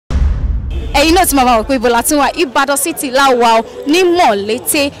ẹ̀yin náà ti máa wò pé ibo la tún wà Ìbàdàn City láwa o ní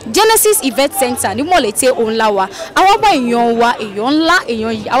Mọ̀lété Genesis Event Center ní Mọ̀lété òun láwa àwa bá èèyàn wa èèyàn ńlá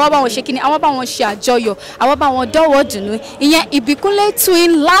èèyàn yìí àwa bá wọn ṣe kíni àwa bá wọn ṣe àjọyọ̀ àwa bá wọn dọ́wọ́ dùnú ìyẹn Ibikunle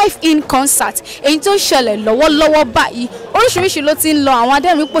Twin live in concert èyí tó ń ṣẹlẹ̀ lọ́wọ́lọ́wọ́ báyìí oríṣiríṣi ló ti ń lọ àwọn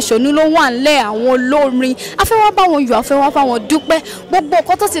adẹ́rìn pòṣónú ló wà ńlẹ̀ àwọn olórin afẹ́ wá bá wọn yọ̀ afẹ́ wá bá wọn dúpẹ́ gbogbo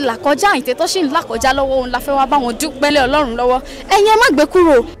ọkọ tó ti là kọjá àyìntẹ́ tó sì ń là kọjá lọ́wọ́ òun la fẹ́ wá bá wọn dúpẹ́ lé Ọlọ́run lọ́wọ́ ẹ̀yin ẹ má gbé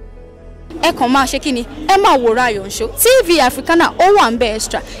kúrò ẹ kàn máa ṣe kíni ẹ máa wò Rayon Show TV Africana ó wà ń bẹ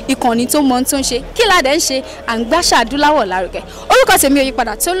extra ìkànnì tó mọ tó ń ṣe kí ládẹ ń ṣe à ń gbàṣà adúláwọ̀ lárugẹ orúkọ tèmi ò yí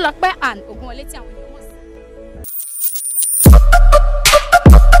padà tó ń lọ pẹ́ àn Ògúnwọlé tí àwọn ènìyàn mọ̀ sí.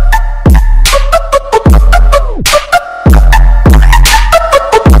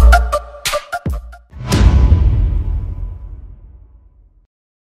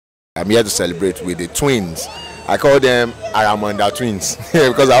 I'm here to celebrate with the twins. I call them Aramanda twins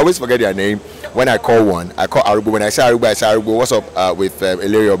because I always forget their name. When I call one, I call Arubo. When I say Arubo, what's up with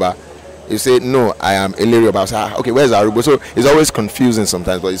Elerioba? You say, no, I am Elerioba. I say, okay, where's Arubo? So it's always confusing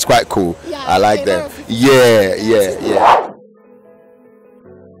sometimes, but it's quite cool. Yeah, I like them. Yeah.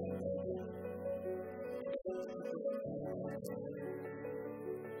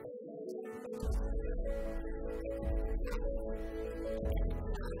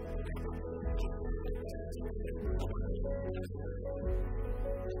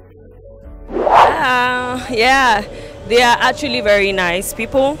 Yeah, they are actually very nice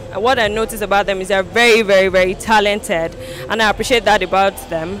people. What I notice about them is they're very, very, very talented, and I appreciate that about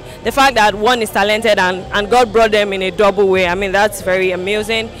them. The fact that one is talented and God brought them in a double way, I mean, that's very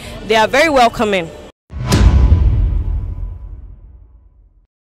amusing. They are very welcoming.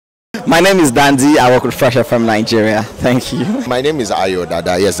 My name is Dandy. I work with Fresh from Nigeria. Thank you. My name is Ayo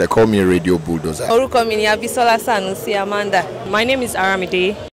Dada. Yes, they call me Radio Bulldozer. Oruko mi ni Abisola Sanusi Amanda. My name is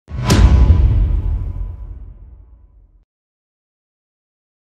Aramide.